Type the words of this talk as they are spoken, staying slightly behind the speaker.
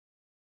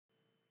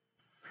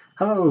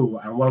Hello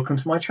and welcome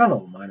to my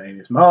channel. My name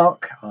is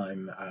Mark.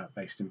 I'm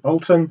based in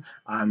Bolton,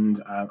 and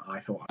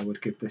I thought I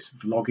would give this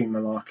vlogging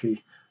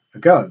malarkey a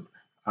go.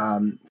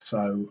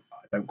 So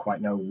I don't quite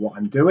know what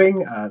I'm doing.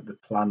 The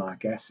plan, I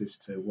guess, is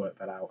to work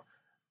that out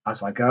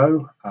as I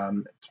go.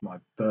 It's my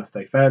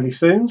birthday fairly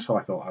soon, so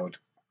I thought I would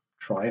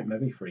try it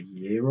maybe for a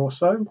year or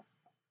so.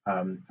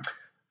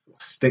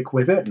 Stick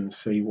with it and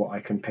see what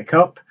I can pick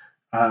up.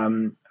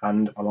 And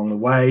along the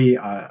way,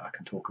 I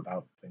can talk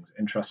about things that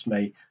interest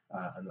me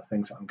and the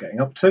things that I'm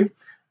getting up to.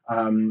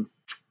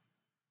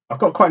 I've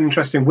got quite an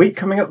interesting week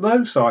coming up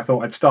though, so I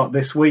thought I'd start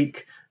this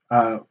week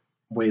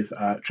with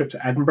a trip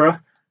to Edinburgh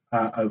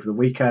over the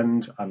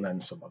weekend, and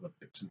then some other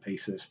bits and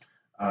pieces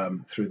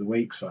through the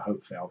week. So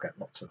hopefully I'll get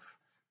lots of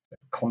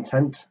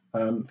content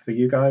for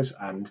you guys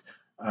and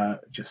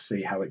just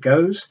see how it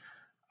goes.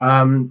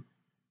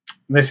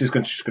 This is just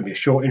going to be a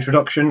short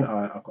introduction.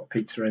 I've got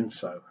pizza in,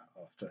 so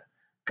I'll have to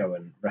go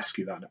and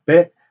rescue that in a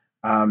bit.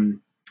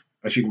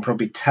 As you can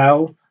probably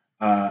tell,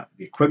 the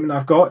equipment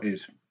I've got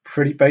is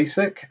pretty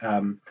basic.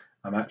 I'm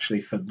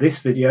actually, for this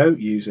video,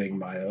 using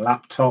my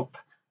laptop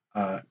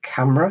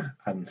camera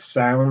and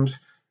sound,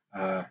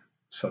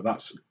 so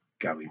that's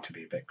going to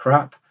be a bit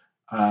crap.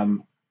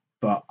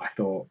 But I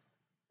thought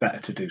better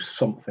to do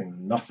something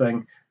than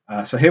nothing.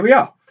 So here we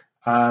are.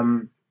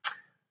 I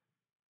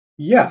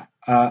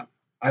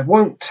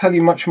won't tell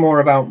you much more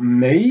about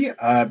me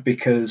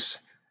because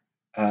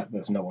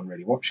there's no one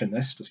really watching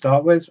this to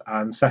start with,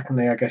 and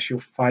secondly, I guess you'll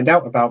find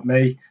out about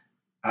me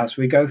as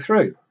we go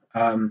through.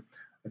 I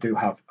do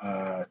have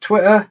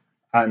Twitter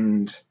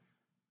and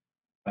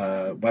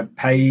web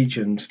page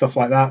and stuff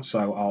like that,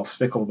 so I'll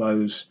stick all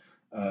those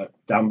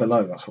down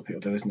below. That's what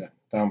people do, isn't it?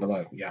 Down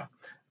below, yeah.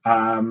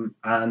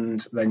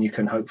 And then you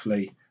can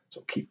hopefully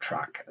sort of keep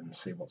track and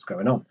see what's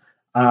going on.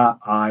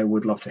 I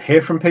would love to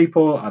hear from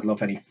people. I'd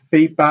love any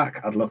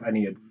feedback. I'd love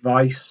any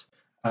advice,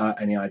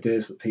 any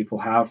ideas that people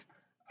have,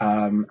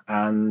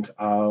 and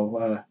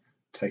I'll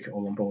take it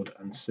all on board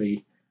and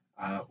see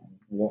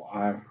what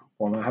I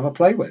want to have a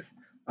play with.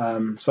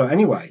 So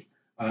anyway,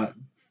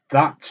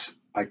 that's,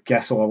 I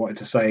guess, all I wanted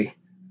to say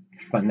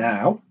for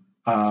now.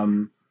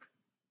 I'll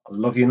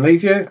love you and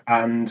leave you,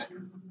 and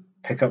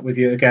pick up with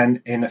you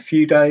again in a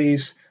few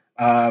days.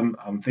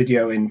 I'm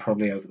videoing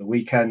probably over the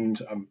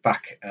weekend. I'm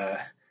back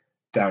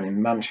down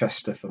in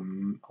Manchester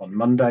on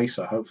Monday,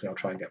 so hopefully I'll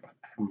try and get my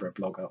Edinburgh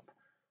blog up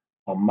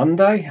on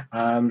Monday.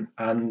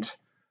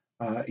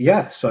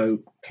 Yeah, so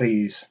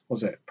please,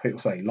 people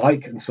say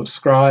like and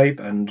subscribe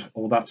and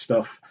all that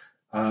stuff,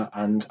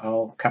 and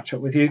I'll catch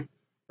up with you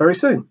very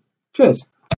soon. Cheers.